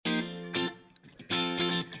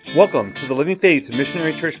Welcome to the Living Faith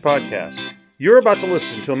Missionary Church podcast. You're about to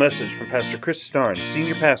listen to a message from Pastor Chris Starn,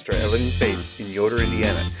 Senior Pastor at Living Faith in Yoder,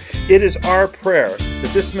 Indiana. It is our prayer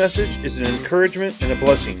that this message is an encouragement and a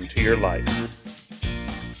blessing to your life.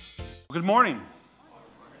 Good morning.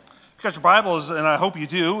 If you've got your Bibles, and I hope you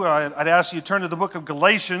do, I'd ask you to turn to the book of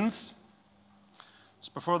Galatians. It's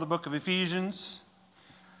before the book of Ephesians.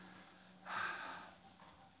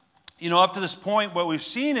 You know, up to this point, what we've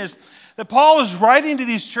seen is that Paul is writing to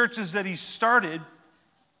these churches that he started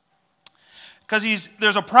because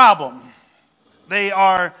there's a problem. They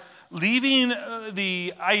are leaving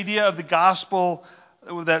the idea of the gospel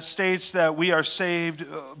that states that we are saved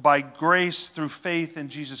by grace through faith in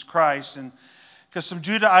Jesus Christ. And because some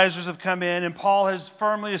Judaizers have come in, and Paul has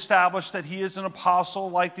firmly established that he is an apostle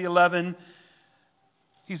like the 11.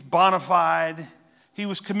 He's bona fide. He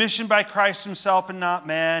was commissioned by Christ himself and not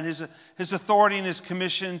man. His authority and his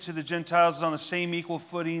commission to the Gentiles is on the same equal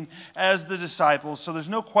footing as the disciples. So there's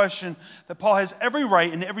no question that Paul has every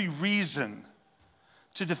right and every reason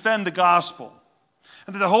to defend the gospel.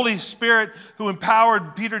 And that the Holy Spirit who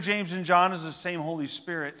empowered Peter, James, and John is the same Holy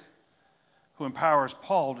Spirit who empowers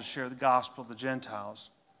Paul to share the gospel of the Gentiles.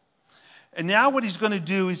 And now what he's going to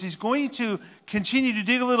do is he's going to continue to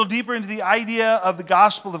dig a little deeper into the idea of the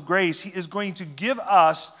gospel of grace. He is going to give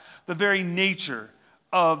us the very nature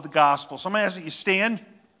of the gospel. So I'm going to ask that you stand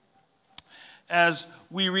as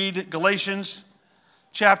we read Galatians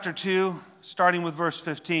chapter 2, starting with verse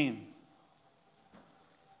 15.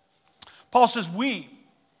 Paul says, We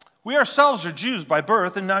ourselves are Jews by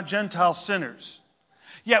birth and not Gentile sinners.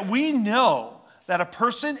 Yet we know that a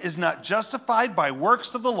person is not justified by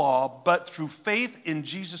works of the law, but through faith in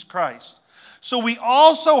Jesus Christ. So we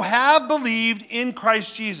also have believed in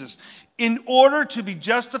Christ Jesus, in order to be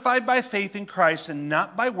justified by faith in Christ and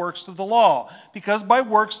not by works of the law. Because by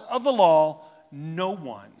works of the law, no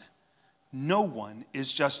one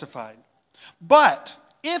is justified. But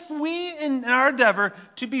if we, in our endeavor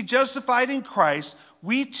to be justified in Christ,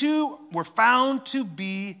 we too were found to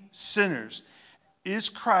be sinners, is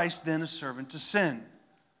Christ then a servant to sin?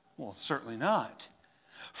 Well, certainly not.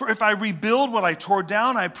 For if I rebuild what I tore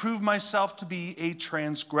down, I prove myself to be a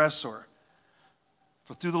transgressor.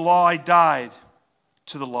 For through the law I died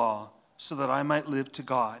to the law, so that I might live to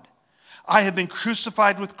God. I have been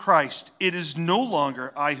crucified with Christ. It is no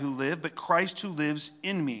longer I who live, but Christ who lives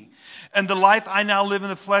in me. And the life I now live in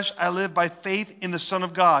the flesh, I live by faith in the Son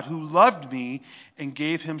of God, who loved me and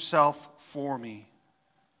gave himself for me.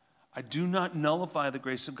 I do not nullify the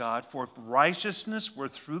grace of God, for if righteousness were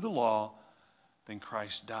through the law, then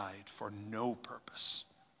Christ died for no purpose.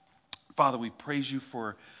 Father, we praise you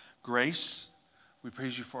for grace. We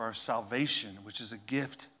praise you for our salvation, which is a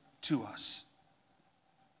gift to us.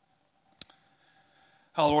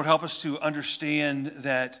 Oh, Lord, help us to understand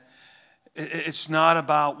that it's not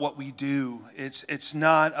about what we do. It's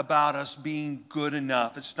not about us being good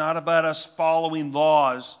enough. It's not about us following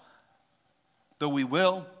laws, though we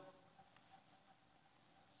will.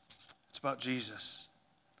 It's about Jesus.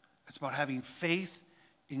 It's about having faith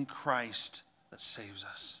in Christ that saves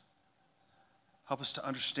us. Help us to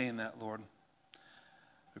understand that, Lord.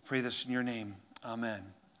 We pray this in your name. Amen.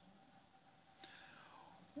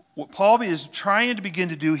 What Paul is trying to begin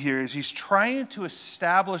to do here is he's trying to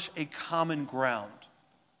establish a common ground.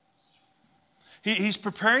 He's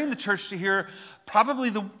preparing the church to hear probably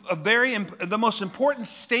the most important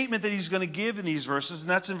statement that he's going to give in these verses, and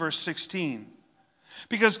that's in verse 16.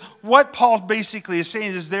 Because what Paul basically is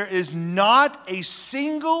saying is there is not a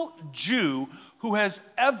single Jew who has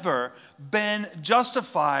ever been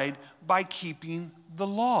justified by keeping the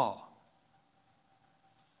law.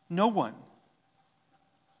 No one.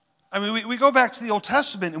 I mean, we go back to the Old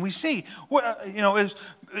Testament and we see,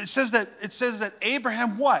 it says that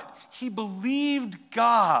Abraham what? He believed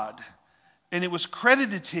God, and it was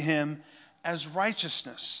credited to him as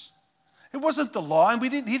righteousness. It wasn't the law, and he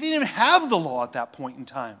didn't even have the law at that point in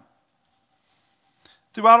time.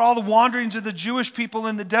 Throughout all the wanderings of the Jewish people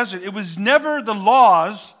in the desert, it was never the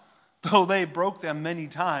laws, though they broke them many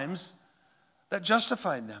times, that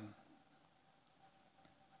justified them.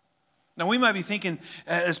 Now we might be thinking,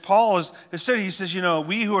 as Paul has said, he says,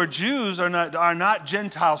 we who are Jews are not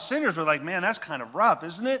Gentile sinners. We're like, man, that's kind of rough,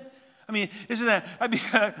 isn't it? I mean,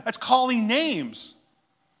 that's calling names.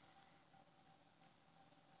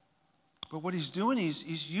 But what he's doing,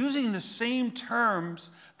 he's using the same terms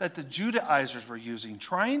that the Judaizers were using,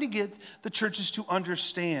 trying to get the churches to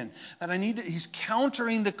understand that he's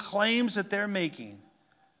countering the claims that they're making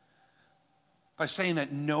by saying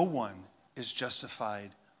that no one is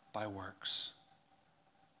justified by works.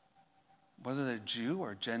 Whether they're Jew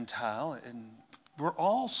or Gentile, and We're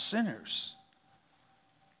all sinners.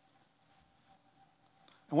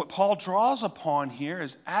 And what Paul draws upon here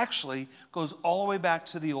is actually goes all the way back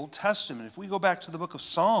to the Old Testament. If we go back to the book of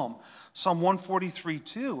Psalm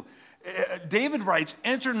 143:2, David writes,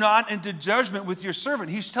 "Enter not into judgment with your servant."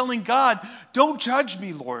 He's telling God, don't judge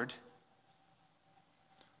me, Lord.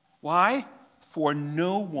 Why? For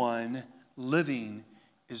no one living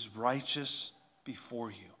is righteous before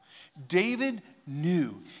you. David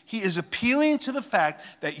knew. He is appealing to the fact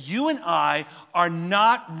that you and I are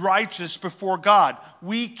not righteous before God.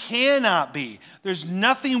 We cannot be. There's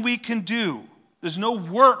nothing we can do. There's no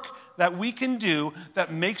work that we can do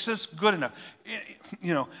that makes us good enough.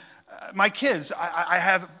 You know, my kids, I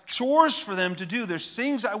have chores for them to do. There's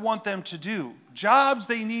things I want them to do. Jobs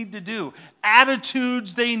they need to do.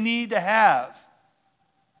 Attitudes they need to have.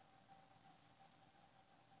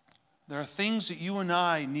 There are things that you and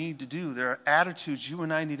I need to do. There are attitudes you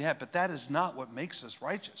and I need to have. But that is not what makes us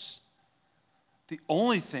righteous. The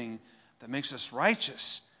only thing that makes us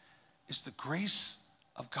righteous is the grace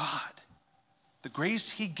of God. The grace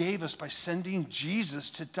He gave us by sending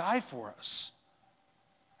Jesus to die for us.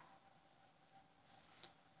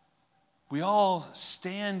 We all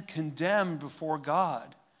stand condemned before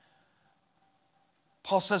God.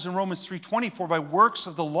 Paul says in Romans 3:20, "For by works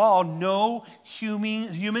of the law no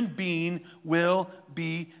human being will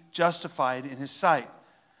be justified in his sight,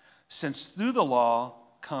 since through the law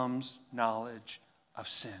comes knowledge of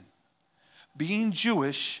sin." Being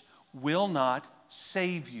Jewish will not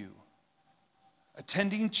save you.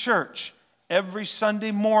 Attending church every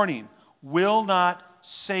Sunday morning will not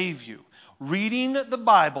save you. Reading the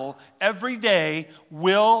Bible every day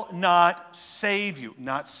will not save you.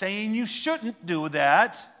 Not saying you shouldn't do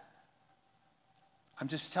that. I'm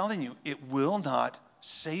just telling you, it will not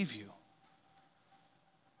save you.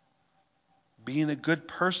 Being a good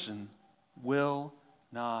person will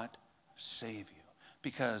not save you.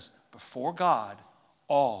 Because before God,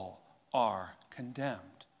 all are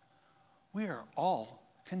condemned. We are all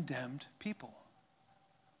condemned people.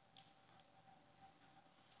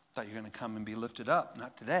 Thought you were going to come and be lifted up.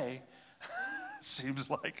 Not today. Seems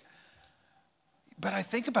like. But I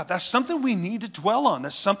think about that. That's something we need to dwell on.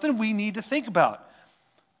 That's something we need to think about.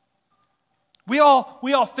 We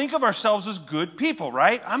all think of ourselves as good people,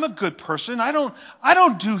 right? I'm a good person. I don't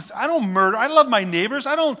murder. I love my neighbors.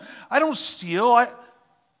 I don't steal.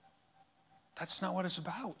 That's not what it's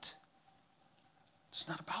about. It's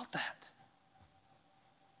not about that.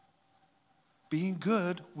 Being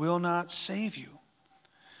good will not save you.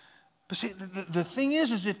 But see, the thing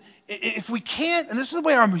is if we can't, and this is the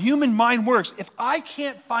way our human mind works, if I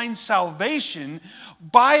can't find salvation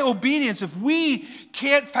by obedience, if we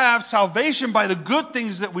can't have salvation by the good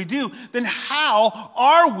things that we do, then how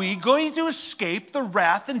are we going to escape the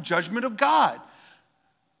wrath and judgment of God?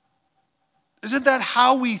 Isn't that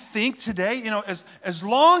how we think today? You know, as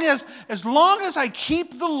long as I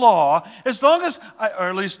keep the law, as long as or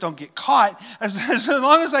at least don't get caught, as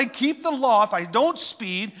long as I keep the law, if I don't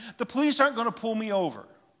speed, the police aren't going to pull me over.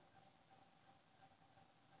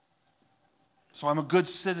 So I'm a good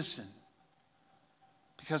citizen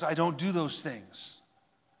because I don't do those things.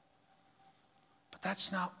 But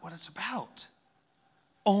that's not what it's about.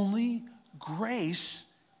 Only grace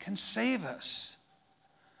can save us.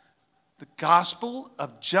 The gospel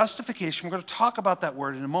of justification, we're going to talk about that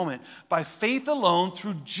word in a moment, by faith alone,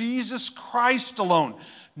 through Jesus Christ alone.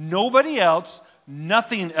 Nobody else,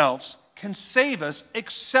 nothing else can save us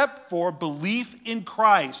except for belief in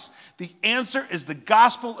Christ. The answer is the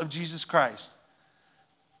gospel of Jesus Christ.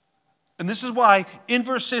 And this is why in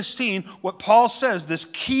verse 16, what Paul says, this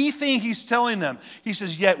key thing he's telling them, he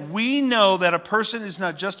says, "Yet we know that a person is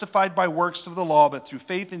not justified by works of the law, but through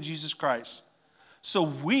faith in Jesus Christ." So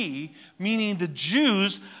we, meaning the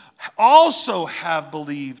Jews, also have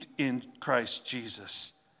believed in Christ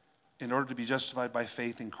Jesus in order to be justified by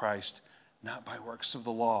faith in Christ, not by works of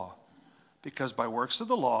the law. Because by works of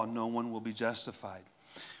the law, no one will be justified.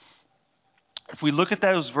 If we look at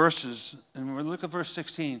those verses, and we look at verse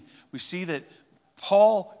 16, we see that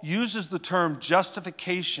Paul uses the term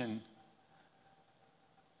justification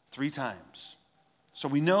 3 times. So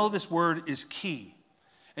we know this word is key.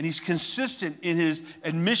 And he's consistent in his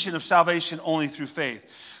admission of salvation only through faith.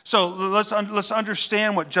 So let's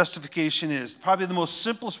understand what justification is. Probably the most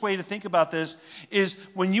simplest way to think about this is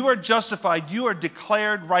when you are justified, you are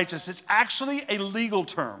declared righteous. It's actually a legal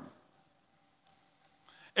term.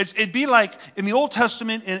 It'd be like in the Old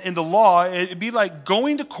Testament, in the law, it'd be like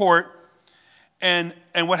going to court, and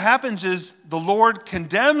what happens is the Lord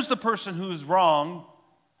condemns the person who's wrong,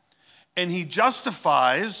 and He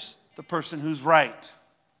justifies the person who's right.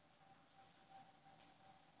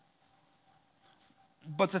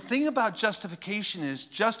 But the thing about justification is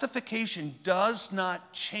justification does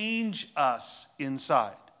not change us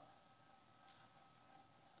inside.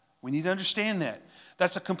 We need to understand that.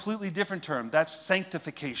 That's a completely different term. That's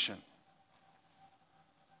sanctification.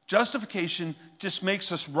 Justification just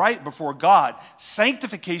makes us right before God.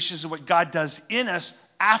 Sanctification is what God does in us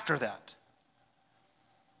after that.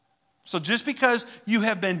 So just because you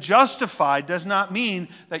have been justified does not mean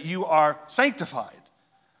that you are sanctified.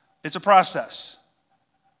 It's a process.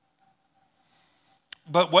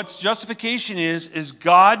 But what justification is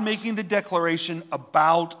God making the declaration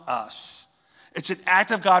about us. It's an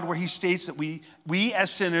act of God where he states that we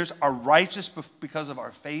as sinners are righteous because of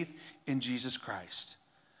our faith in Jesus Christ.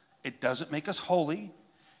 It doesn't make us holy.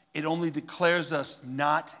 It only declares us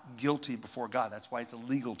not guilty before God. That's why it's a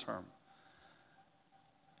legal term.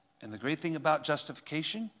 And the great thing about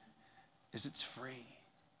justification is it's free.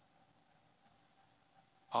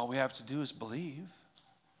 All we have to do is believe,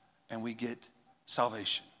 and we get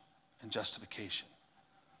salvation and justification.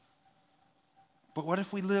 But what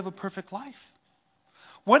if we live a perfect life?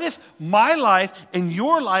 What if my life and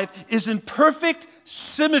your life is in perfect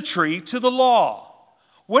symmetry to the law?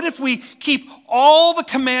 What if we keep all the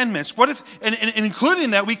commandments? What if, and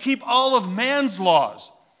including that, we keep all of man's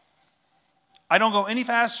laws? I don't go any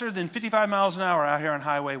faster than 55 miles an hour out here on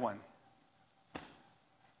Highway 1.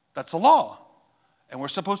 That's the law. And we're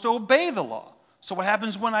supposed to obey the law. So what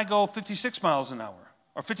happens when I go 56 miles an hour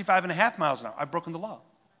or 55 and a half miles an hour? I've broken the law.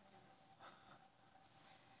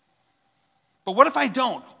 But what if I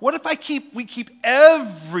don't? What if we keep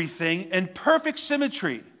everything in perfect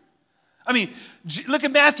symmetry? I mean, look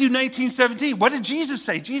at Matthew 19:17. What did Jesus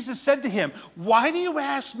say? Jesus said to him, "Why do you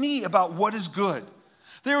ask me about what is good?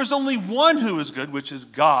 There is only one who is good, which is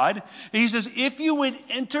God." And he says, if you would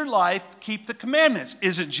enter life, keep the commandments.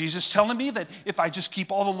 Isn't Jesus telling me that if I just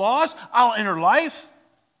keep all the laws, I'll enter life?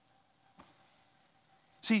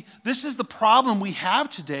 See, this is the problem we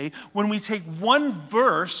have today when we take one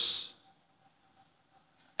verse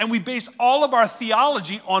and we base all of our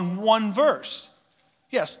theology on one verse.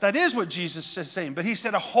 Yes, that is what Jesus is saying, but he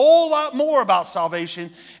said a whole lot more about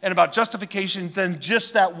salvation and about justification than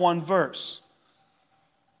just that one verse.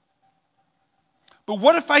 But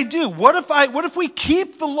what if I do? What if we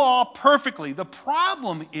keep the law perfectly? The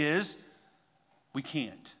problem is we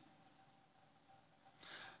can't.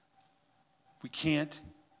 We can't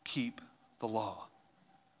keep the law.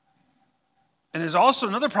 And there's also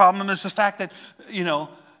another problem is the fact that,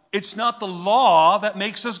 it's not the law that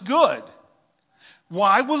makes us good.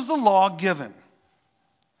 Why was the law given?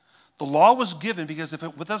 The law was given because if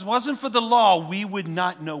it wasn't for the law, we would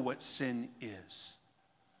not know what sin is.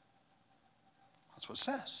 That's what it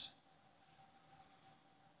says.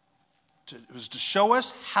 It was to show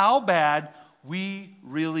us how bad we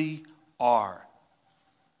really are.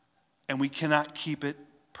 And we cannot keep it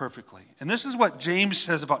perfectly. And this is what James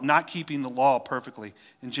says about not keeping the law perfectly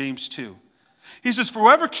in James 2. He says, "For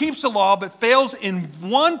whoever keeps the law but fails in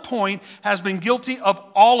one point has been guilty of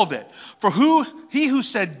all of it. For he who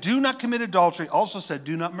said, 'Do not commit adultery,' also said,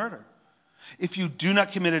 'Do not murder.' If you do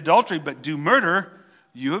not commit adultery but do murder,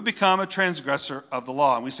 you have become a transgressor of the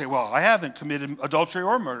law." And we say, well, I haven't committed adultery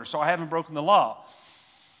or murder, so I haven't broken the law.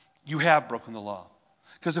 You have broken the law.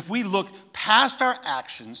 Because if we look past our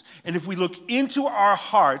actions, and if we look into our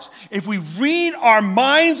hearts, if we read our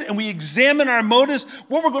minds and we examine our motives,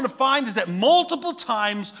 what we're going to find is that multiple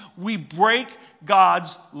times we break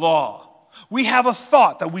God's law. We have a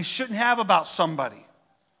thought that we shouldn't have about somebody.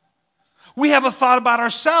 We have a thought about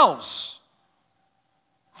ourselves,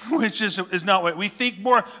 which is not what we think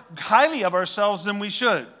more highly of ourselves than we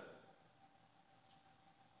should.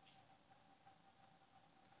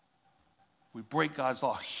 We break God's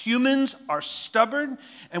law. Humans are stubborn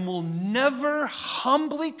and will never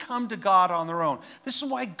humbly come to God on their own. This is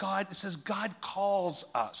why it says God calls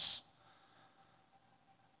us.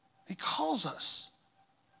 He calls us.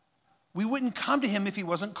 We wouldn't come to him if he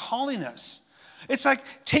wasn't calling us. It's like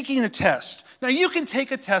taking a test. Now you can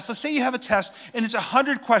take a test. Let's say you have a test and it's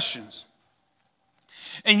 100 questions.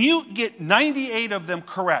 And you get 98 of them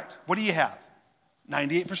correct. What do you have?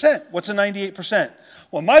 98%. What's a 98%?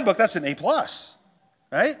 Well, in my book, that's an A+,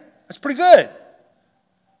 right? That's pretty good.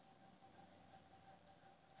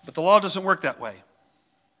 But the law doesn't work that way.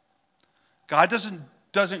 God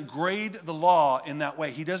doesn't grade the law in that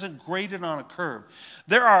way. He doesn't grade it on a curve.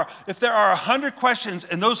 If there are 100 questions,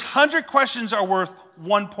 and those 100 questions are worth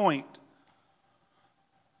 1 point,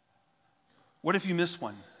 what if you miss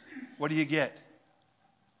one? What do you get?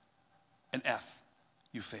 An F.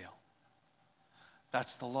 You fail.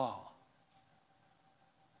 That's the law.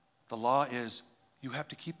 The law is you have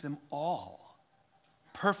to keep them all.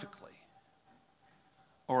 perfectly,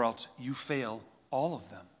 or else you fail all of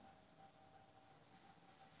them.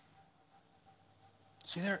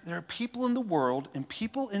 See, there are people in the world and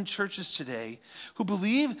people in churches today who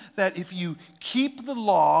believe that if you keep the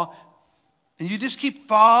law and you just keep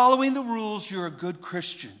following the rules, you're a good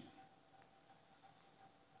Christian.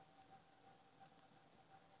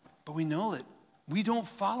 But we know that we don't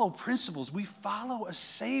follow principles. We follow a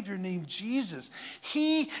Savior named Jesus.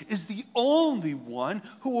 He is the only one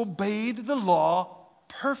who obeyed the law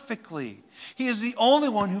perfectly. He is the only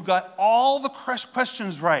one who got all the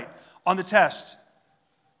questions right on the test,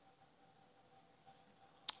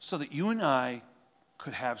 so that you and I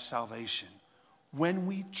could have salvation. When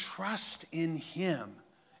we trust in Him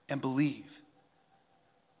and believe,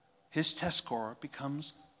 His test score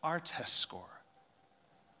becomes our test score.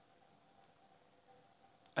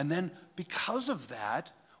 And then because of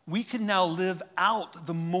that, we can now live out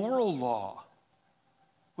the moral law,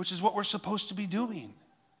 which is what we're supposed to be doing.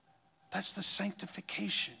 That's the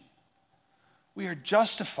sanctification. We are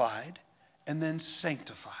justified and then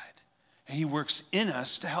sanctified. And He works in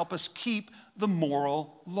us to help us keep the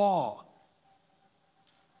moral law.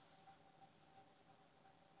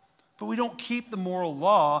 But we don't keep the moral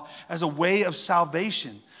law as a way of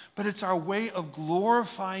salvation, but it's our way of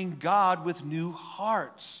glorifying God with new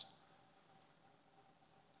hearts.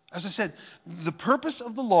 As I said, the purpose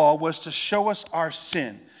of the law was to show us our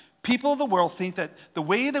sin. People of the world think that the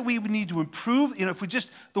way that we would need to improve,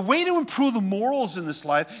 the way to improve the morals in this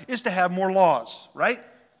life is to have more laws, right?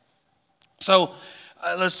 So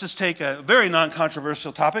let's just take a very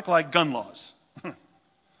non-controversial topic like gun laws.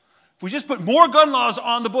 If we just put more gun laws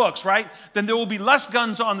on the books, right, then there will be less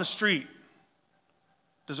guns on the street.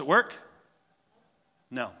 Does it work?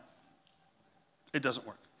 No. It doesn't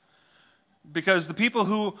work. Because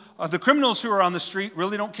the criminals who are on the street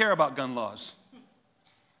really don't care about gun laws.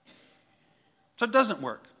 So it doesn't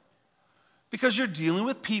work. Because you're dealing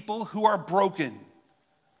with people who are broken.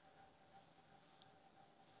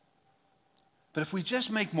 But if we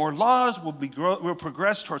just make more laws, we'll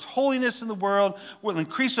progress towards holiness in the world. We'll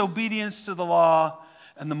increase obedience to the law.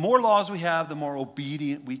 And the more laws we have, the more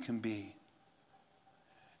obedient we can be.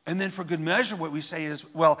 And then for good measure, what we say is,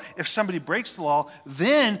 well, if somebody breaks the law,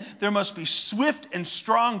 then there must be swift and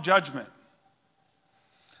strong judgment.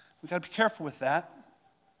 We've got to be careful with that.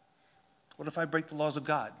 What if I break the laws of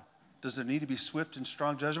God? Does there need to be swift and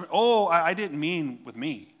strong judgment? Oh, I didn't mean with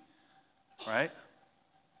me. Right?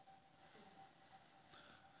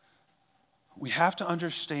 We have to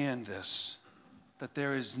understand this, that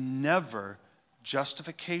there is never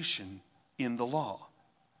justification in the law.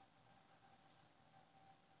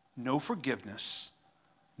 No forgiveness,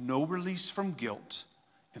 no release from guilt.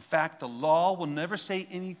 In fact, the law will never say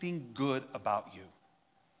anything good about you.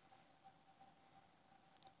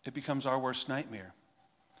 It becomes our worst nightmare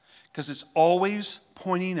because it's always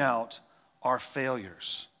pointing out our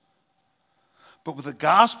failures. But what the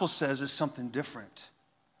gospel says is something different.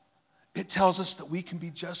 It tells us that we can be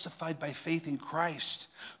justified by faith in Christ,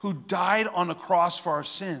 who died on a cross for our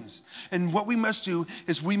sins. And what we must do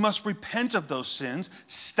is we must repent of those sins,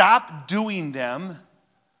 stop doing them,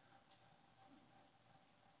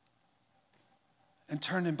 and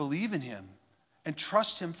turn and believe in Him and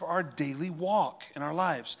trust Him for our daily walk in our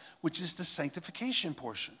lives, which is the sanctification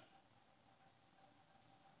portion.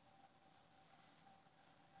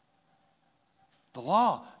 The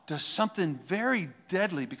law does something very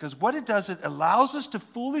deadly because what it does, it allows us to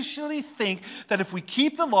foolishly think that if we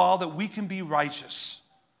keep the law that we can be righteous.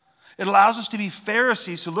 It allows us to be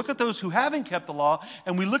Pharisees who look at those who haven't kept the law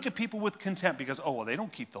and we look at people with contempt because, oh, well, they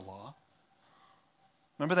don't keep the law.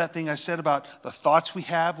 Remember that thing I said about the thoughts we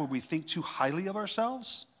have where we think too highly of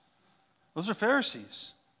ourselves? Those are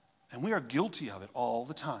Pharisees. And we are guilty of it all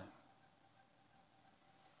the time.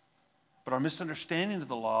 But our misunderstanding of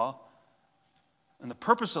the law and the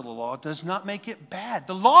purpose of the law does not make it bad.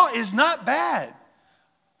 The law is not bad.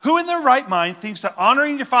 Who in their right mind thinks that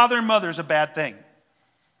honoring your father and mother is a bad thing?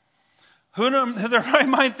 Who in their right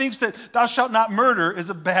mind thinks that thou shalt not murder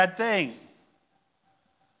is a bad thing?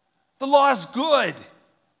 The law is good.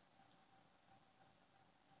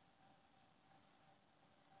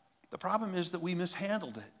 The problem is that we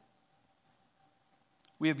mishandled it.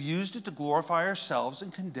 We have used it to glorify ourselves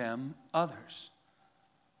and condemn others.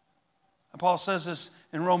 And Paul says this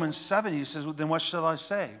in Romans 7. He says, well, then what shall I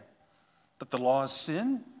say? That the law is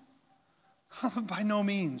sin? By no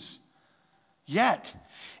means. Yet,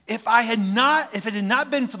 if it had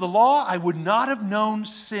not been for the law, I would not have known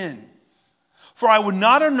sin. For I would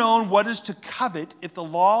not have known what is to covet if the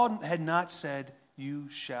law had not said, you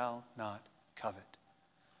shall not covet.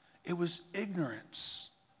 It was ignorance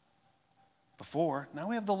before. Now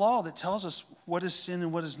we have the law that tells us what is sin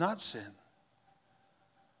and what is not sin.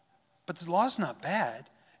 But the law is not bad.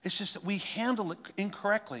 It's just that we handle it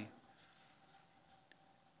incorrectly.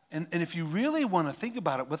 And if you really want to think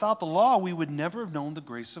about it, without the law, we would never have known the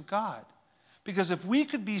grace of God. Because if we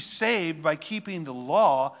could be saved by keeping the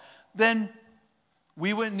law, then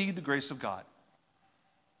we wouldn't need the grace of God.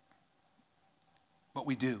 But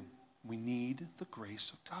we do. We need the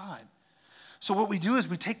grace of God. So what we do is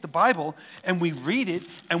we take the Bible and we read it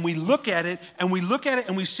and we look at it and we look at it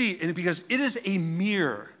and we see it. And because it is a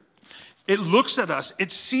mirror. It looks at us.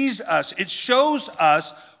 It sees us. It shows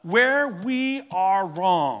us where we are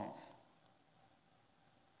wrong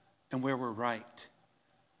and where we're right.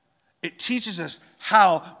 It teaches us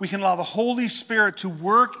how we can allow the Holy Spirit to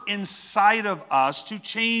work inside of us to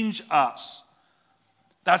change us.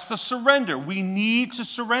 That's the surrender. We need to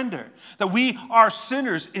surrender. That we are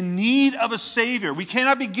sinners in need of a Savior. We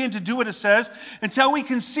cannot begin to do what it says until we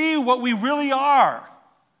can see what we really are.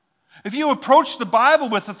 If you approach the Bible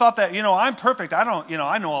with the thought that, I'm perfect, I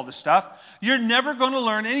know all this stuff, you're never going to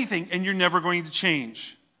learn anything and you're never going to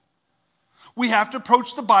change. We have to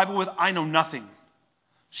approach the Bible with, I know nothing.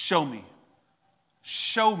 Show me.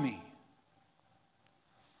 Show me.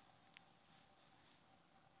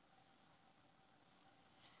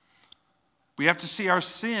 We have to see our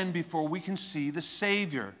sin before we can see the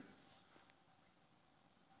Savior.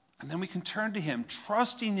 And then we can turn to Him,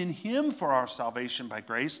 trusting in Him for our salvation by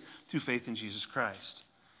grace through faith in Jesus Christ.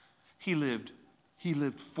 He lived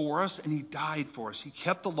for us and He died for us. He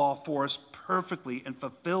kept the law for us perfectly and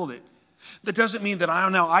fulfilled it. That doesn't mean that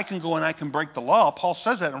I can go and I can break the law. Paul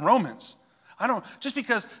says that in Romans. Just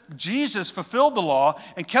because Jesus fulfilled the law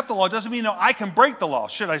and kept the law doesn't mean I can break the law.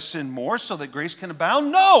 Should I sin more so that grace can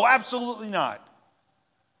abound? No, absolutely not.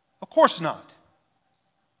 Of course not.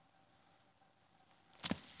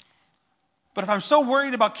 But if I'm so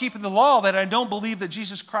worried about keeping the law that I don't believe that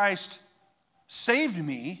Jesus Christ saved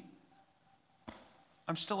me,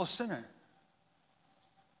 I'm still a sinner.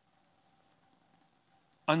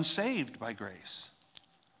 Unsaved by grace.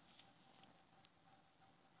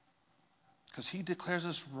 Because He declares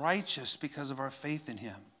us righteous because of our faith in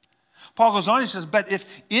Him. Paul goes on, he says, but if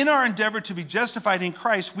in our endeavor to be justified in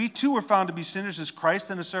Christ, we too were found to be sinners as Christ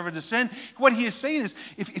then a servant of sin. What he is saying is,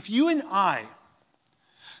 if you and I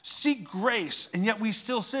seek grace and yet we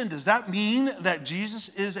still sin, does that mean that Jesus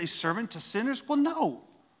is a servant to sinners? Well, no.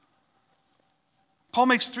 Paul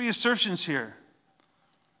makes 3 assertions here.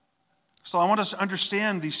 So I want us to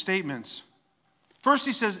understand these statements. First,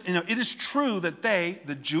 he says, it is true that they,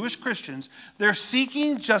 the Jewish Christians, they're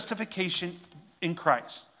seeking justification in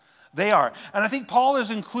Christ. They are. And I think Paul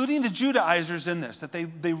is including the Judaizers in this, that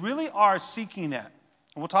they really are seeking that.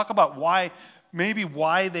 And we'll talk about why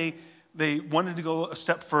they wanted to go a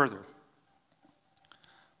step further.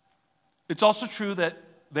 It's also true that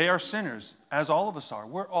they are sinners, as all of us are.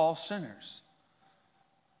 We're all sinners.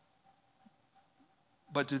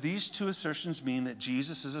 But do these 2 assertions mean that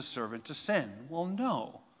Jesus is a servant to sin? Well,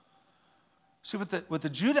 no. See, what the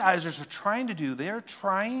Judaizers are trying to do, they're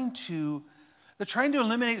trying to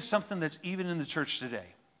eliminate something that's even in the church today.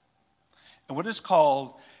 And it is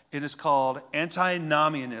called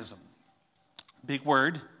antinomianism. Big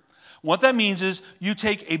word. What that means is you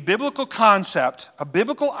take a biblical concept, a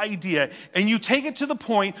biblical idea, and you take it to the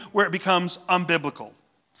point where it becomes unbiblical.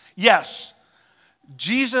 Yes,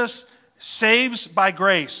 Jesus saves by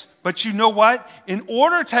grace. But you know what? In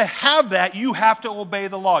order to have that, you have to obey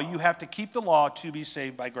the law. You have to keep the law to be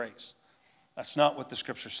saved by grace. That's not what the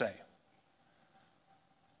Scriptures say.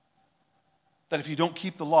 That if you don't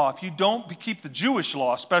keep the law, if you don't keep the Jewish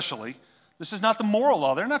law especially, this is not the moral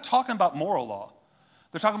law. They're not talking about moral law.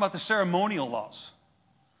 They're talking about the ceremonial laws,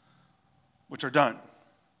 which are done.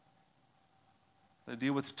 They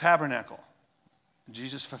deal with the tabernacle.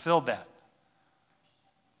 Jesus fulfilled that.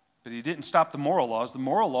 But He didn't stop the moral laws. The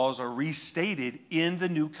moral laws are restated in the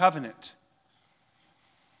new covenant.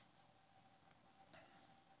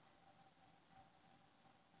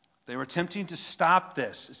 They were attempting to stop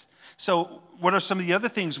this. So what are some of the other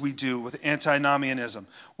things we do with antinomianism?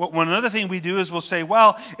 One other thing we do is we'll say,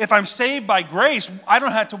 well, if I'm saved by grace, I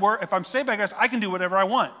don't have to worry. If I'm saved by grace, I can do whatever I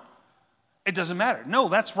want. It doesn't matter. No,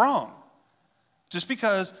 that's wrong. Just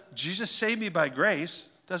because Jesus saved me by grace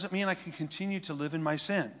doesn't mean I can continue to live in my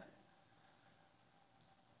sin.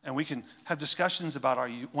 And we can have discussions about, are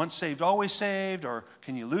you once saved, always saved? Or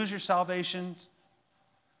can you lose your salvation?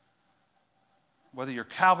 Whether you're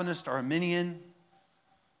Calvinist or Arminian.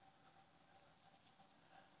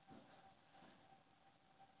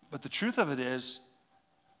 But the truth of it is,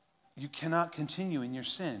 You cannot continue in your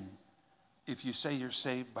sin if you say you're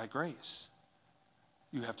saved by grace.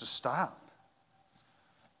 You have to stop.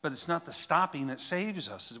 But it's not the stopping that saves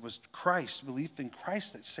us. It was Christ, belief in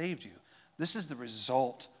Christ that saved you. This is the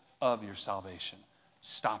result of your salvation.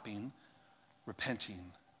 Stopping, repenting,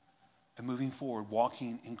 and moving forward,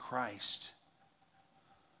 walking in Christ.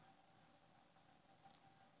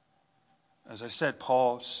 As I said,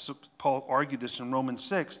 Paul argued this in Romans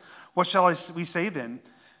 6. What shall we say then?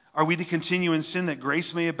 Are we to continue in sin that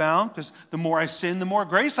grace may abound? Because the more I sin, the more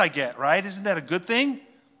grace I get, right? Isn't that a good thing?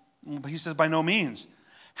 He says, by no means.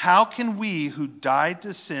 How can we who died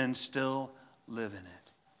to sin still live in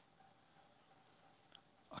it?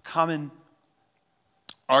 A common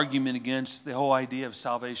argument against the whole idea of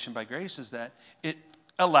salvation by grace is that it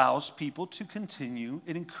allows people to continue,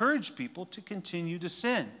 it encourages people to continue to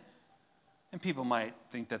sin. And people might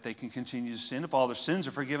think that they can continue to sin if all their sins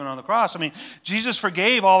are forgiven on the cross. I mean, Jesus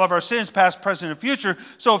forgave all of our sins, past, present, and future.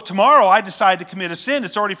 So if tomorrow I decide to commit a sin,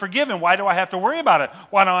 it's already forgiven. Why do I have to worry about it?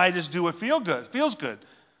 Why don't I just do what feels good?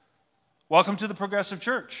 Welcome to the progressive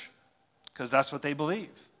church, because that's what they believe.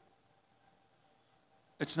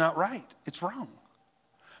 It's not right. It's wrong.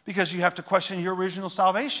 Because you have to question your original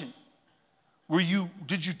salvation.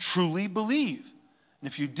 Did you truly believe? And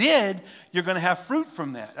if you did, you're going to have fruit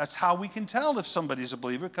from that. That's how we can tell if somebody's a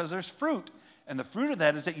believer, because there's fruit. And the fruit of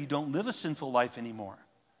that is that you don't live a sinful life anymore.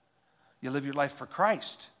 You live your life for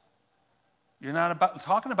Christ. You're not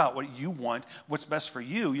talking about what you want, what's best for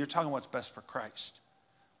you. You're talking what's best for Christ.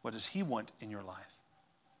 What does He want in your life?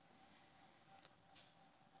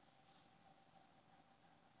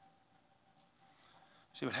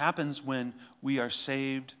 See, what happens when we are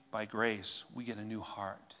saved by grace, we get a new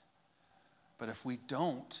heart. But if we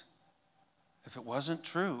don't, if it wasn't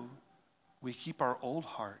true, we keep our old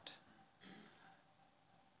heart.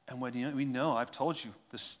 And when we know, I've told you,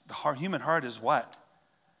 the human heart is what?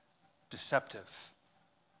 Deceptive.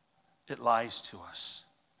 It lies to us.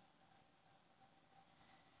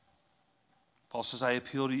 Paul says, I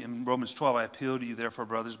appeal to you, in Romans 12, I appeal to you, therefore,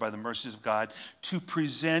 brothers, by the mercies of God, to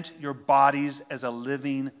present your bodies as a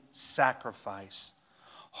living sacrifice,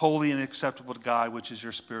 holy and acceptable to God, which is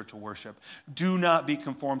your spiritual worship. Do not be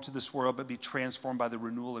conformed to this world, but be transformed by the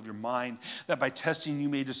renewal of your mind, that by testing you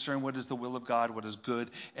may discern what is the will of God, what is good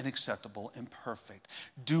and acceptable and perfect.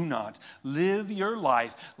 Do not live your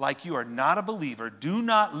life like you are not a believer. Do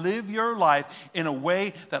not live your life in a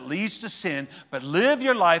way that leads to sin, but live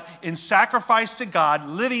your life in sacrifice to God,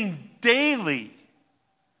 living daily.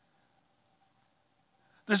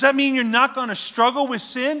 Does that mean you're not going to struggle with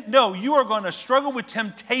sin? No, you are going to struggle with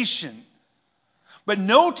temptation. But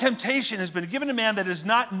no temptation has been given to man that is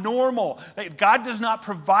not normal. That God does not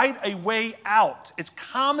provide a way out. It's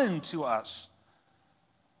common to us.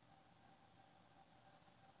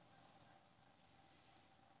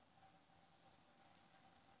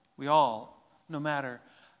 We all, no matter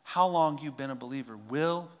how long you've been a believer,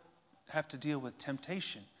 will have to deal with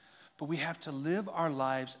temptation. But we have to live our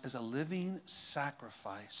lives as a living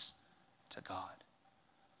sacrifice to God.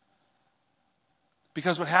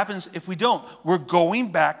 Because what happens if we don't? We're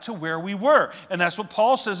going back to where we were. And that's what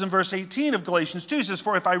Paul says in verse 18 of Galatians 2. He says,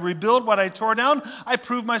 for if I rebuild what I tore down, I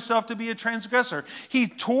prove myself to be a transgressor. He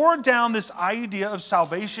tore down this idea of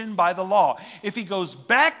salvation by the law. If he goes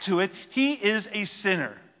back to it, he is a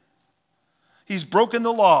sinner. He's broken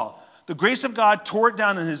the law. The grace of God tore it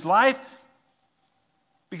down in his life.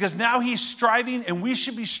 Because now he's striving, and we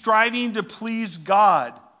should be striving to please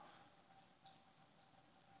God.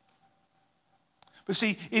 But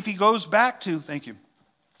see, if he goes back to,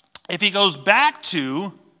 if he goes back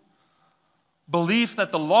to belief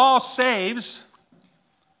that the law saves,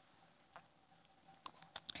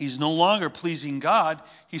 he's no longer pleasing God.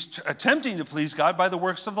 He's attempting to please God by the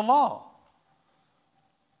works of the law.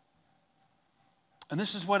 And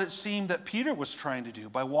this is what it seemed that Peter was trying to do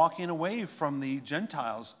by walking away from the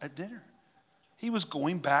Gentiles at dinner. He was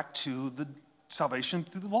going back to the salvation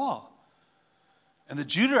through the law. And the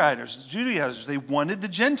Judaizers, they wanted the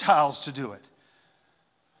Gentiles to do it.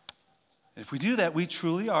 And if we do that, we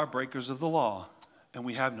truly are breakers of the law, and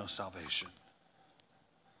we have no salvation.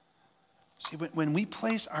 See, when we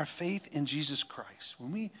place our faith in Jesus Christ,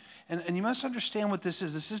 and you must understand what this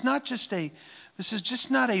is. This is just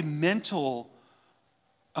not a mental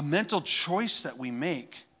choice that we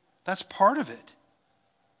make. That's part of it.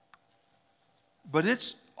 But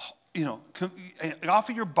it's,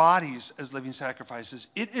 offer your bodies as living sacrifices.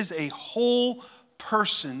 It is a whole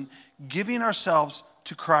person giving ourselves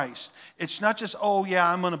to Christ. It's not just,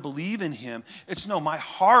 I'm going to believe in Him. It's no, my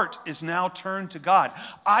heart is now turned to God.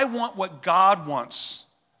 I want what God wants.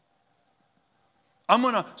 I'm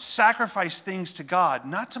going to sacrifice things to God,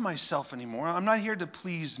 not to myself anymore. I'm not here to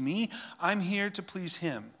please me. I'm here to please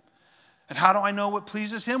Him. And how do I know what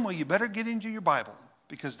pleases Him? Well, you better get into your Bible,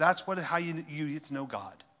 because that's how you get to know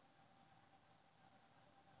God.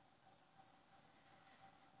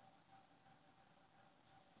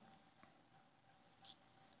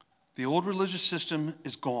 The old religious system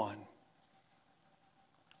is gone.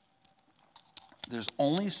 The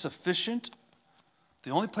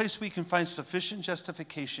only place we can find sufficient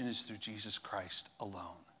justification is through Jesus Christ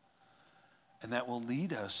alone. And that will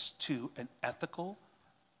lead us to an ethical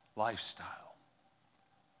lifestyle.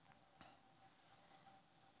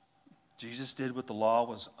 Jesus did what the law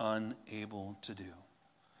was unable to do.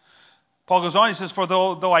 Paul goes on, he says, for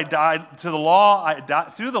though I died to the law,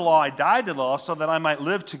 through the law I died to the law so that I might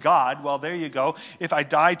live to God. Well, there you go. If I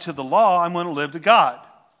die to the law, I'm going to live to God.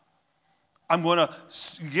 I'm going to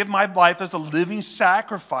give my life as a living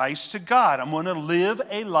sacrifice to God. I'm going to live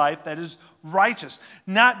a life that is righteous.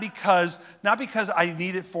 Not because I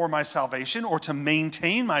need it for my salvation or to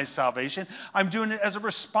maintain my salvation. I'm doing it as a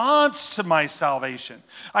response to my salvation.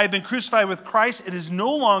 I have been crucified with Christ. It is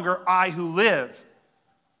no longer I who live,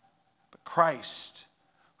 Christ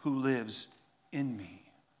who lives in me.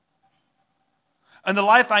 And the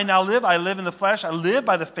life I now live, I live in the flesh. I live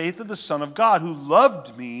by the faith of the Son of God who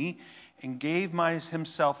loved me and gave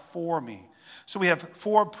himself for me. So we have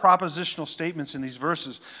 4 propositional statements in these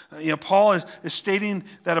verses. Paul is stating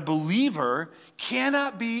that a believer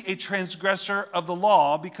cannot be a transgressor of the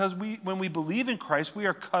law, because when we believe in Christ, we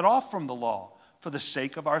are cut off from the law for the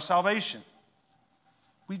sake of our salvation.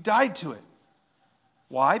 We died to it.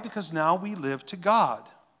 Why? Because now we live to God.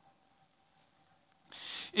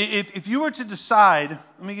 If you were to decide,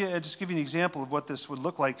 let me just give you an example of what this would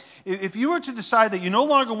look like. If you were to decide that you no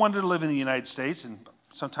longer wanted to live in the United States, and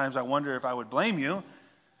sometimes I wonder if I would blame you,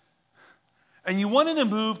 and you wanted to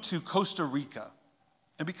move to Costa Rica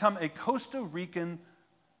and become a Costa Rican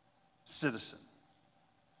citizen.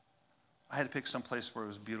 I had to pick some place where it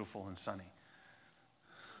was beautiful and sunny.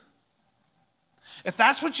 If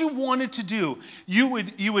that's what you wanted to do, you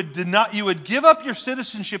would give up your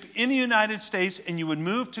citizenship in the United States and you would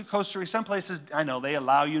move to Costa Rica. Some places, I know, they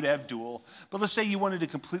allow you to have dual, but let's say you wanted to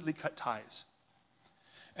completely cut ties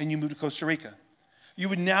and you moved to Costa Rica. You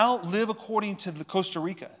would now live according to the Costa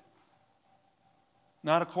Rica,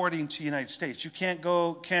 not according to the United States. You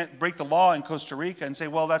can't break the law in Costa Rica and say,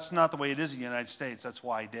 well, that's not the way it is in the United States. That's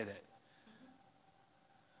why I did it.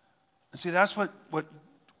 And see, that's what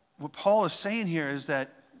Paul is saying here is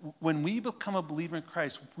that when we become a believer in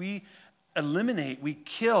Christ, we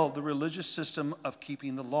kill the religious system of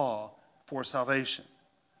keeping the law for salvation.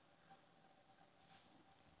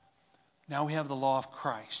 Now we have the law of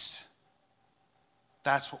Christ.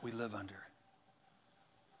 That's what we live under.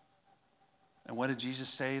 And what did Jesus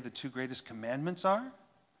say the 2 greatest commandments are?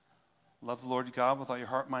 Love the Lord your God with all your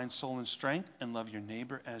heart, mind, soul, and strength, and love your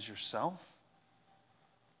neighbor as yourself.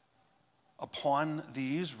 Upon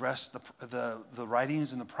these rest the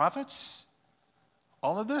writings and the prophets.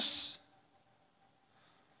 All of this.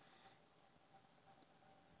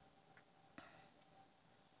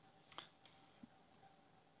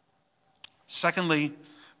 Secondly,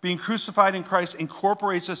 being crucified in Christ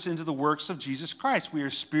incorporates us into the works of Jesus Christ. We are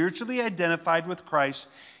spiritually identified with Christ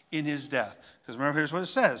in His death. Because remember, here's what it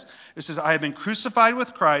says. It says, I have been crucified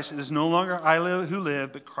with Christ. It is no longer I who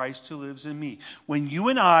live, but Christ who lives in me. When you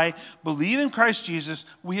and I believe in Christ Jesus,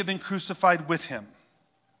 we have been crucified with Him.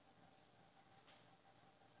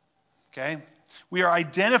 Okay? We are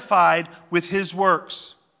identified with His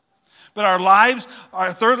works. But our lives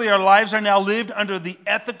are now lived under the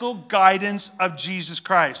ethical guidance of Jesus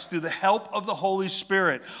Christ through the help of the Holy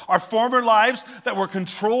Spirit. Our former lives that were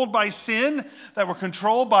controlled by sin, that were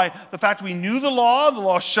controlled by the fact we knew the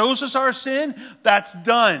law shows us our sin, that's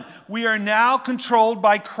done. We are now controlled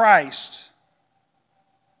by Christ.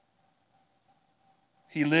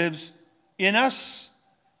 He lives in us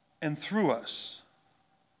and through us.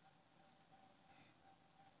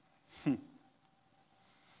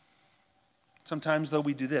 Sometimes, though,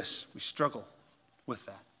 we do this. We struggle with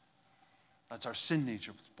that. That's our sin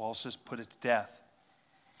nature. Paul says, put it to death.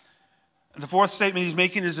 And the 4th statement he's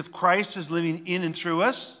making is, if Christ is living in and through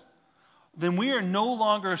us, then we are no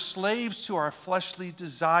longer slaves to our fleshly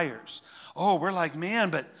desires. Oh, we're like,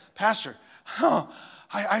 man, but Pastor,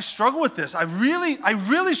 I struggle with this. I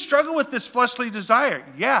really struggle with this fleshly desire.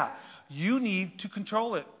 Yeah, you need to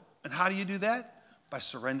control it. And how do you do that? By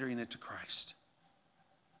surrendering it to Christ.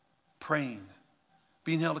 Praying.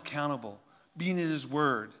 Being held accountable, being in His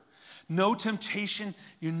Word. No temptation.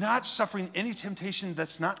 You're not suffering any temptation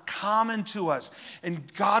that's not common to us.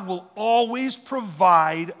 And God will always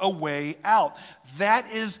provide a way out.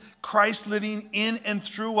 That is Christ living in and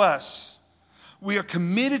through us. We are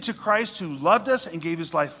committed to Christ who loved us and gave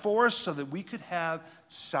his life for us so that we could have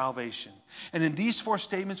salvation. And in these 4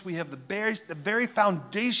 statements, we have the very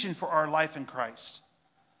foundation for our life in Christ.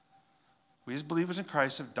 We as believers in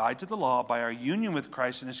Christ have died to the law by our union with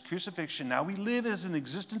Christ and his crucifixion. Now we live as an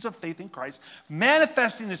existence of faith in Christ,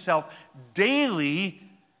 manifesting itself daily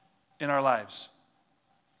in our lives.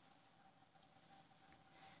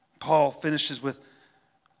 Paul finishes with,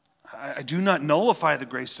 I do not nullify the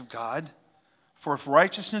grace of God, for if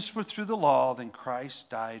righteousness were through the law, then Christ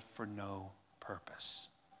died for no purpose.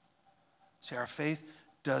 See, our faith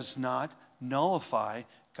does not nullify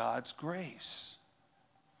God's grace.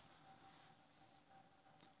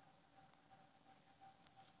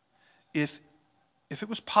 If it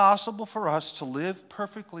was possible for us to live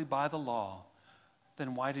perfectly by the law,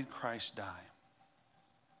 then why did Christ die?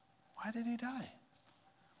 Why did he die?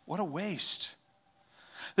 What a waste.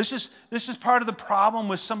 This is part of the problem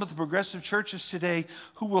with some of the progressive churches today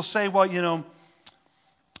who will say, well,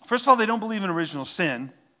 first of all, they don't believe in original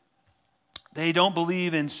sin. They don't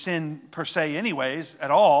believe in sin per se anyways,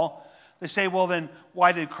 at all. They say, well, then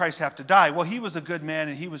why did Christ have to die? Well, he was a good man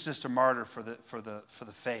and he was just a martyr for the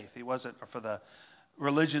faith. He wasn't for the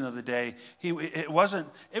religion of the day. It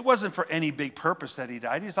wasn't for any big purpose that he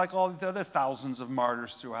died. He's like all the other thousands of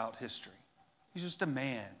martyrs throughout history. He's just a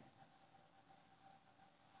man.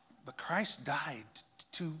 But Christ died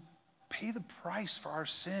to pay the price for our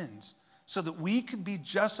sins so that we could be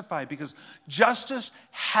justified, because justice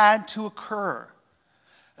had to occur.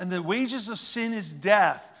 And the wages of sin is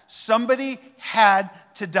death. Somebody had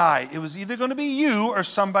to die. It was either going to be you or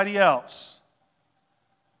somebody else.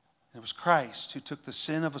 It was Christ who took the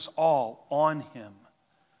sin of us all on him.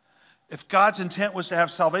 If God's intent was to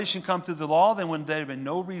have salvation come through the law, then there would have been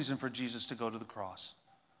no reason for Jesus to go to the cross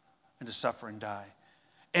and to suffer and die.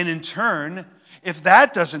 And in turn, if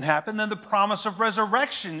that doesn't happen, then the promise of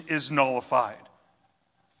resurrection is nullified.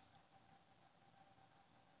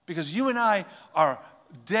 Because you and I are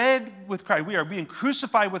dead with Christ. We are being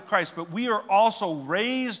crucified with Christ, but we are also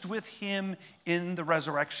raised with him in the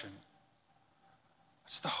resurrection.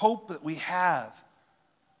 It's the hope that we have.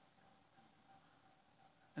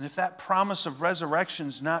 And if that promise of resurrection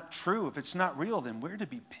is not true, if it's not real, then we're to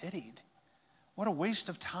be pitied. What a waste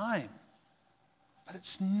of time. But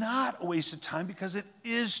it's not a waste of time because it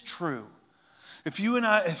is true. If we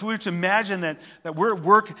were to imagine that we're at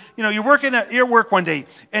work, you're working at your work one day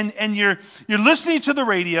and you're listening to the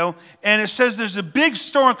radio and it says there's a big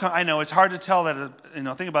storm coming. I know it's hard to tell that,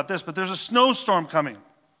 think about this, but there's a snowstorm coming.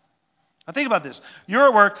 Now think about this. You're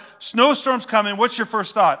at work, snowstorm's coming. What's your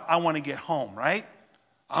first thought? I want to get home, right?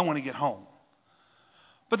 I want to get home.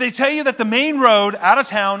 But they tell you that the main road out of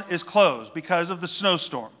town is closed because of the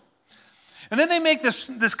snowstorm. And then they make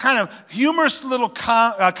this kind of humorous little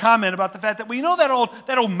comment about the fact that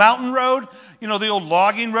that old mountain road, the old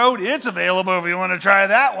logging road, it's available if you want to try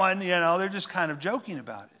that one. They're just kind of joking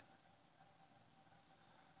about it.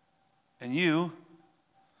 And you,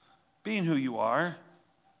 being who you are,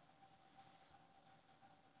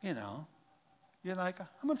 you're like,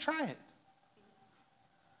 I'm going to try it.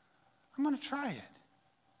 I'm going to try it.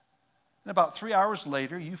 And about 3 hours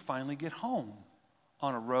later, you finally get home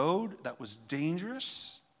on a road that was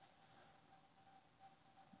dangerous,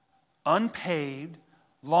 unpaved,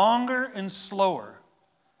 longer and slower.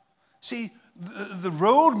 See, the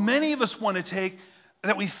road many of us want to take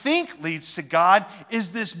that we think leads to God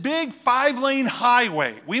is this big 5-lane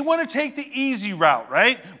highway. We want to take the easy route,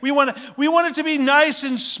 right? We want it to be nice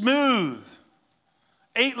and smooth,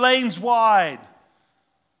 8 lanes wide.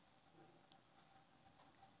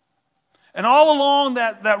 And all along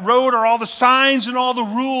that road are all the signs and all the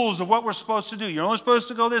rules of what we're supposed to do. You're only supposed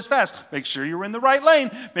to go this fast. Make sure you're in the right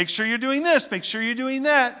lane. Make sure you're doing this. Make sure you're doing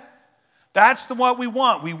that. That's what we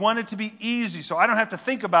want. We want it to be easy so I don't have to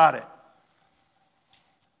think about it.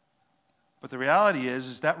 But the reality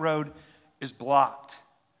is that road is blocked.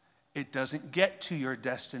 It doesn't get to your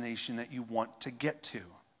destination that you want to get to.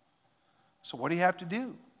 So what do you have to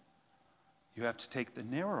do? You have to take the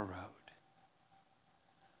narrow road.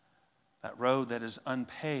 That road that is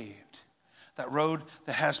unpaved. That road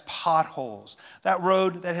that has potholes. That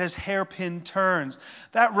road that has hairpin turns.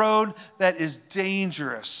 That road that is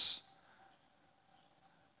dangerous.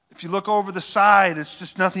 If you look over the side, it's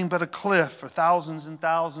just nothing but a cliff for thousands and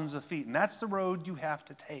thousands of feet. And that's the road you have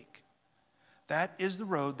to take. That is the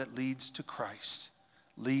road that leads to Christ,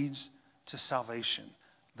 leads to salvation,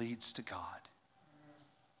 leads to God.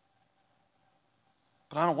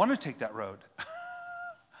 But I don't want to take that road.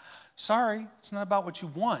 Sorry, it's not about what you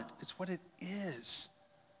want. It's what it is.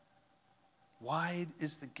 Wide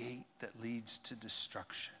is the gate that leads to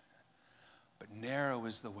destruction, but narrow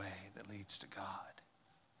is the way that leads to God.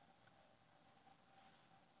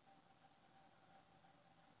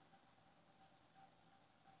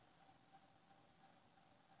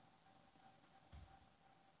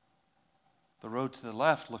 The road to the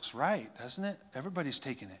left looks right, doesn't it? Everybody's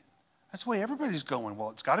taking it. That's the way everybody's going.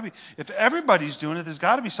 Well, it's got to be. If everybody's doing it, there's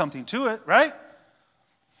got to be something to it, right?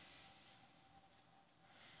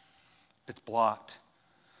 It's blocked.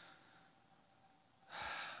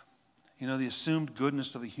 You know, the assumed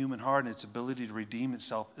goodness of the human heart and its ability to redeem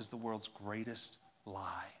itself is the world's greatest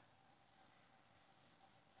lie.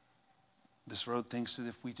 This road thinks that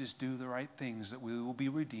if we just do the right things, that we will be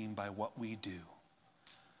redeemed by what we do.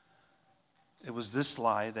 It was this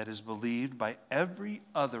lie that is believed by every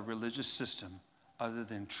other religious system other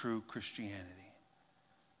than true Christianity,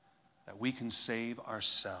 that we can save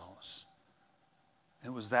ourselves.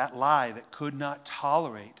 It was that lie that could not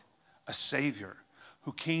tolerate a Savior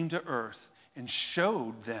who came to earth and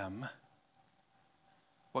showed them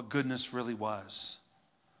what goodness really was.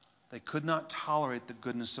 They could not tolerate the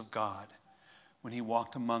goodness of God when he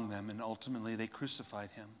walked among them, and ultimately they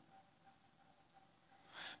crucified him.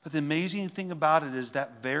 But the amazing thing about it is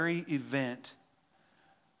that very event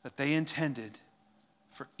that they intended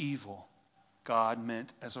for evil, God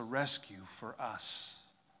meant as a rescue for us.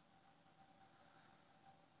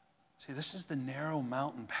 See, this is the narrow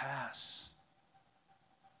mountain pass,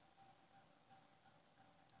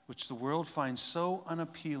 which the world finds so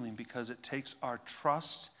unappealing because it takes our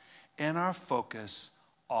trust and our focus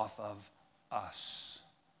off of us.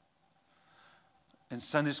 In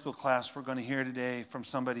Sunday school class, we're going to hear today from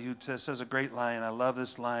somebody who says a great line. I love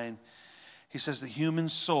this line. He says, the human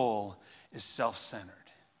soul is self-centered.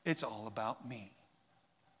 It's all about me.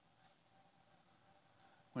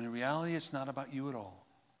 When in reality, it's not about you at all.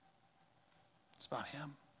 It's about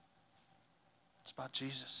him. It's about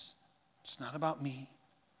Jesus. It's not about me.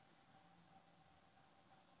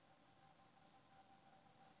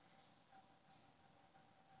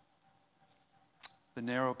 The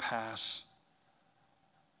narrow pass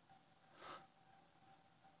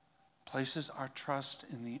places our trust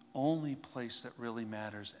in the only place that really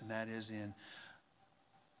matters, and that is in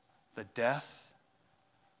the death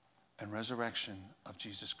and resurrection of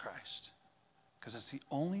Jesus Christ. Because that's the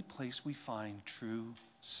only place we find true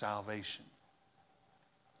salvation.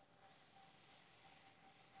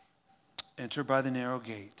 Enter by the narrow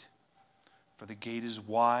gate, for the gate is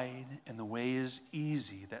wide and the way is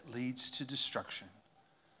easy that leads to destruction.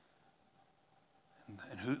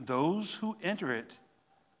 And those who enter it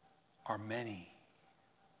are many.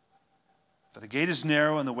 For the gate is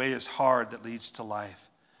narrow and the way is hard that leads to life,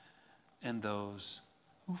 and those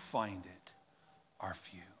who find it are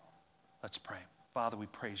few. Let's pray. Father, we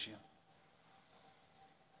praise you.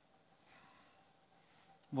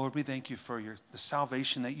 Lord, we thank you for the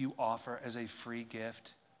salvation that you offer as a free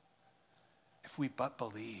gift, if we but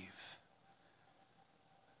believe.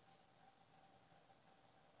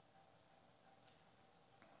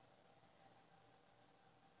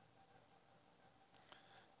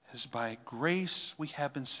 It is by grace we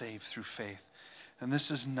have been saved through faith. And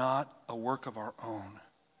this is not a work of our own.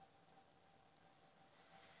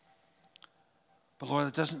 But Lord,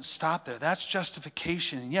 it doesn't stop there. That's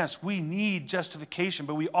justification. And yes, we need justification,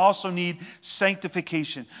 but we also need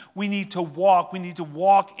sanctification. We need to walk. We need to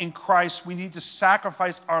walk in Christ. We need to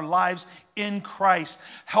sacrifice our lives in Christ.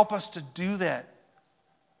 Help us to do that.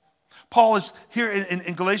 Paul is here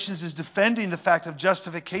in Galatians is defending the fact of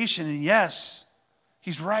justification. And yes,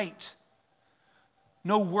 he's right.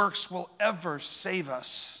 No works will ever save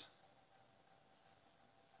us.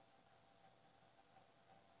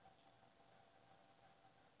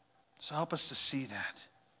 So help us to see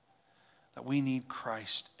that we need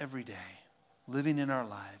Christ every day, living in our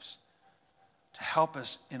lives, to help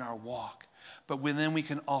us in our walk. But then we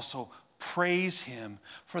can also praise him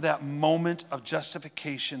for that moment of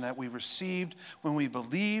justification that we received when we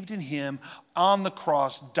believed in him on the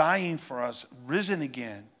cross, dying for us, risen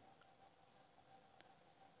again.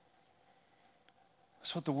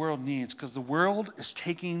 That's what the world needs, because the world is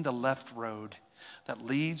taking the left road that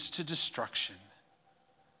leads to destruction.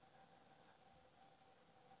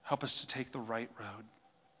 Help us to take the right road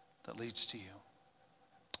that leads to you.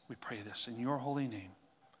 We pray this in your holy name.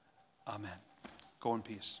 Amen. Go in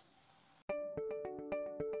peace.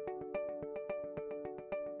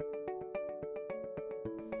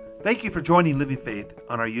 Thank you for joining Living Faith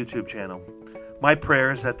on our YouTube channel. My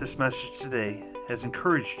prayer is that this message today has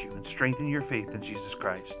encouraged you and strengthened your faith in Jesus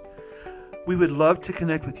Christ. We would love to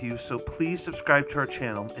connect with you, so please subscribe to our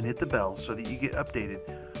channel and hit the bell so that you get updated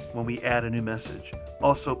when we add a new message.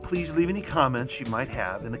 Also, please leave any comments you might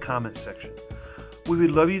have in the comments section. We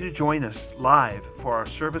would love you to join us live for our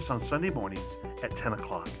service on Sunday mornings at 10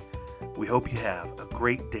 o'clock. We hope you have a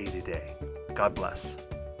great day today. God bless.